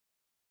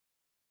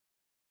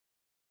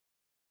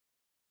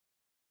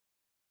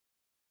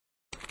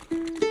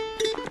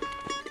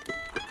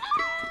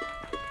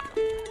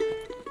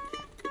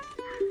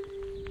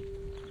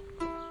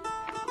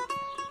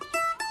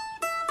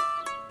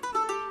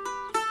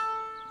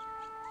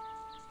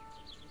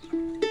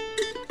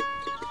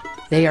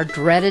They are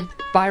dreaded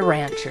by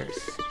ranchers,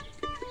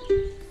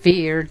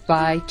 feared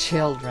by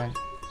children.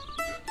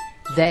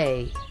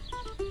 They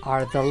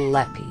are the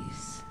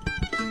Leppies.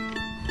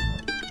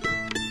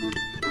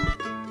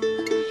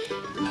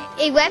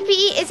 A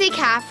Leppy is a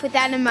calf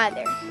without a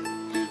mother.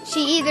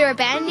 She either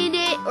abandoned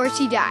it or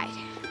she died.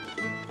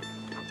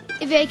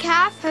 If a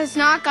calf has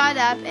not got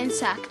up and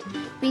sucked,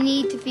 we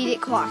need to feed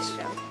it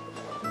colostrum.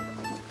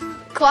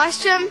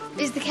 Colostrum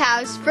is the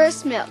cow's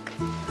first milk.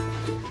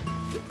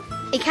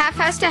 A calf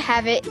has to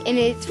have it in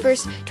its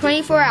first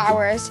 24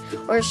 hours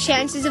or its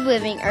chances of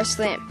living are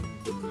slim.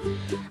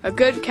 A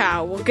good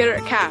cow will get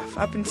her calf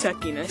up and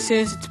sucking as soon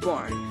as it's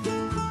born.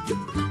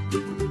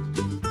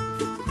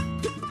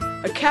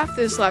 A calf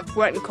that is left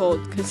wet and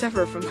cold can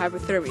suffer from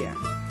hypothermia.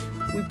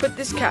 We put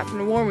this calf in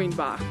a warming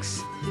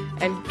box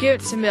and give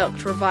it some milk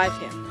to revive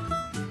him.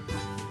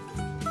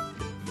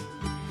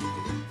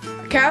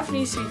 A calf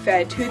needs to be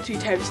fed 2 to 3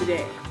 times a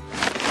day.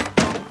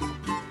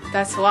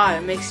 That's a lot,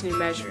 it makes any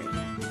measuring.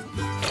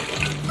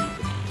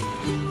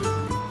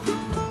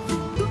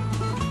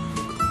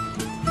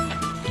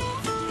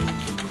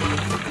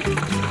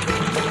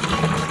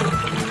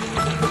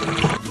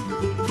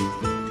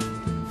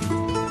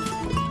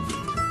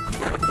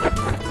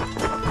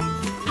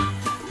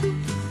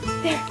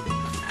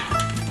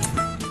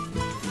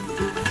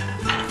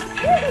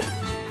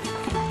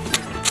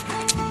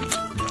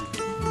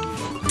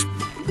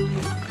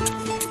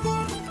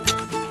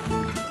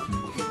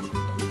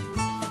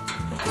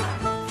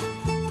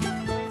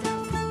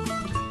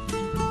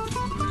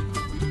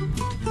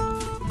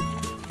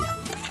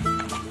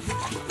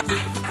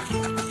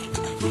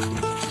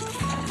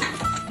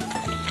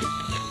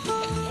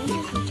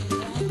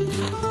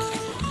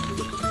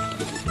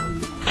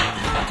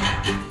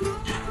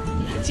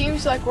 It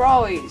seems like we're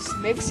always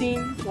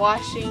mixing,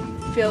 washing,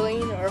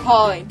 filling, or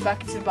hauling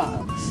buckets and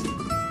bottles.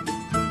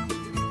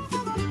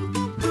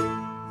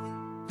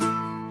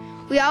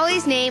 We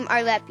always name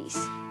our Leppies.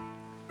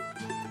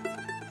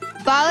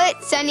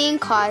 Violet, Sunny, and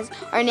Claus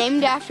are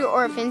named after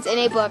orphans in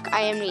a book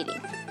I am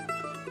reading.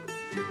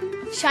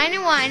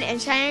 Shiner 1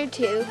 and Shiner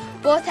 2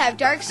 both have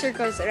dark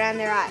circles around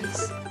their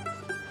eyes.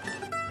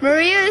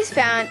 Maria was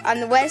found on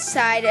the west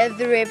side of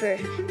the river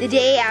the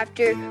day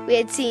after we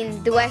had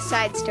seen the West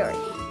Side Story.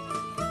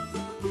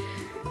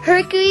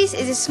 Hercules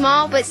is a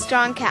small but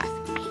strong calf.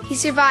 He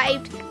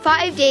survived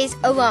 5 days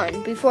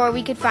alone before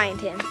we could find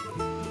him.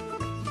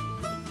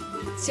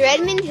 Sir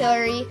Edmund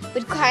Hillary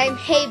would climb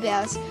hay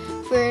bales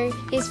for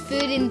his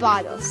food in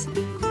bottles.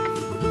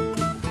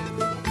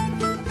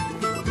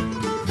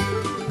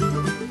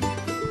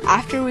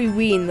 After we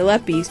wean the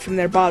Leppies from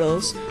their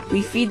bottles,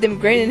 we feed them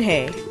grain and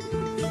hay.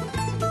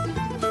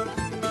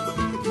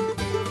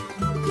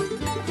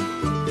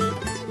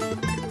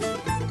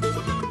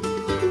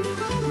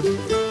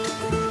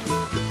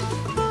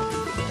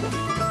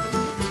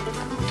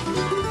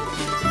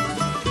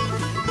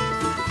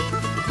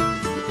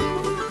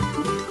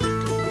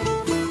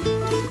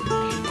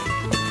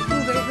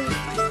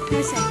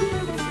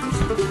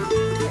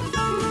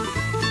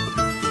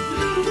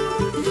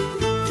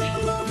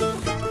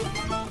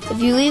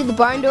 If you leave the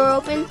barn door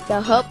open,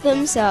 they'll help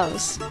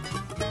themselves.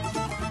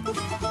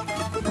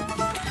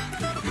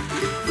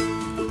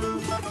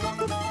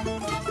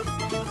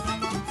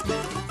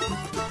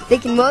 They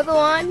can mow the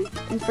lawn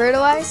and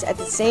fertilize at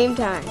the same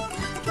time.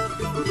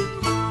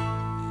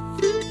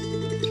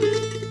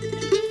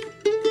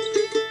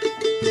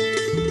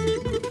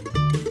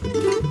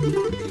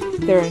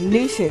 They're a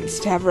nuisance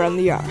to have around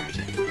the yard.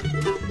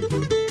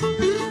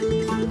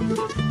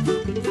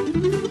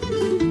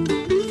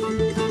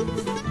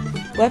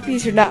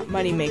 Leppies are not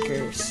money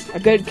makers. A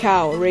good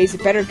cow will raise a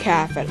better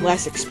calf at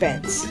less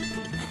expense.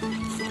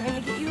 Trying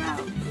to get you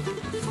out.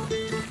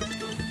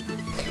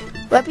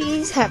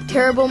 Leppies have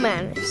terrible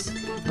manners,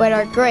 but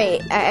are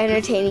great at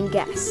entertaining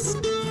guests.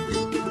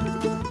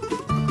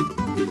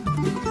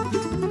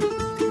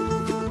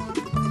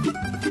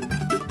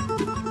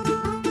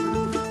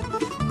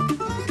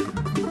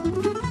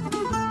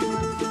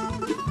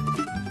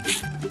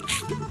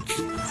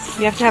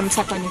 You have to have them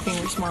suck on your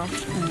fingers, Mom.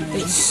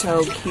 It's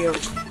so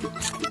cute.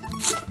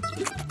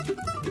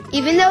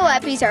 Even though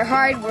Leppies are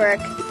hard work,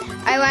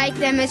 I like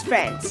them as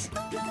friends.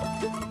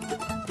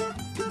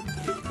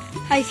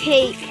 I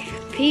take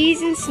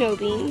peas and snow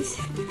beans,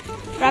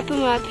 wrap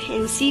them up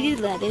in seeded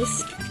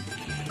lettuce,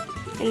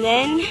 and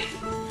then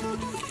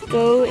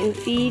go and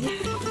feed.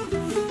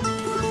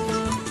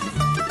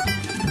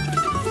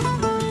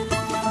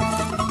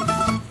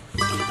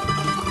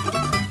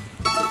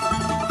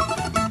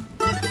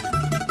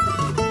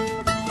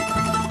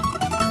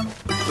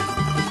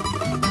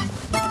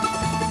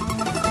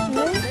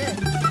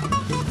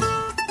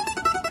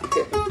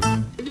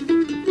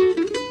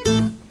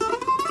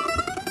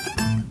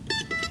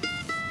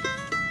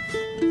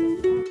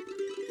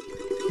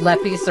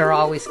 Leppies are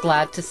always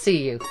glad to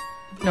see you,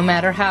 no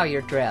matter how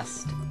you're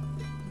dressed.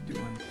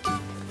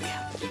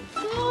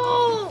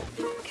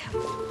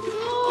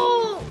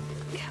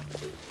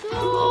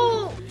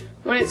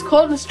 When it's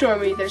cold and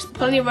stormy, there's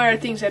plenty of other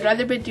things I'd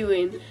rather be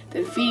doing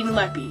than feeding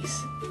Leppies.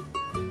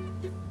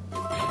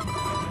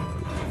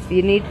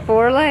 You need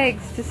 4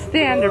 legs to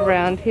stand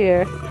around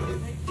here.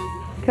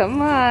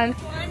 Come on.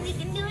 Come on, you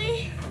can do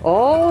it.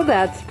 Oh,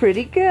 that's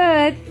pretty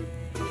good.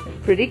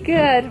 Pretty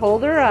good.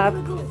 Hold her up.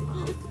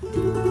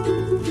 Go.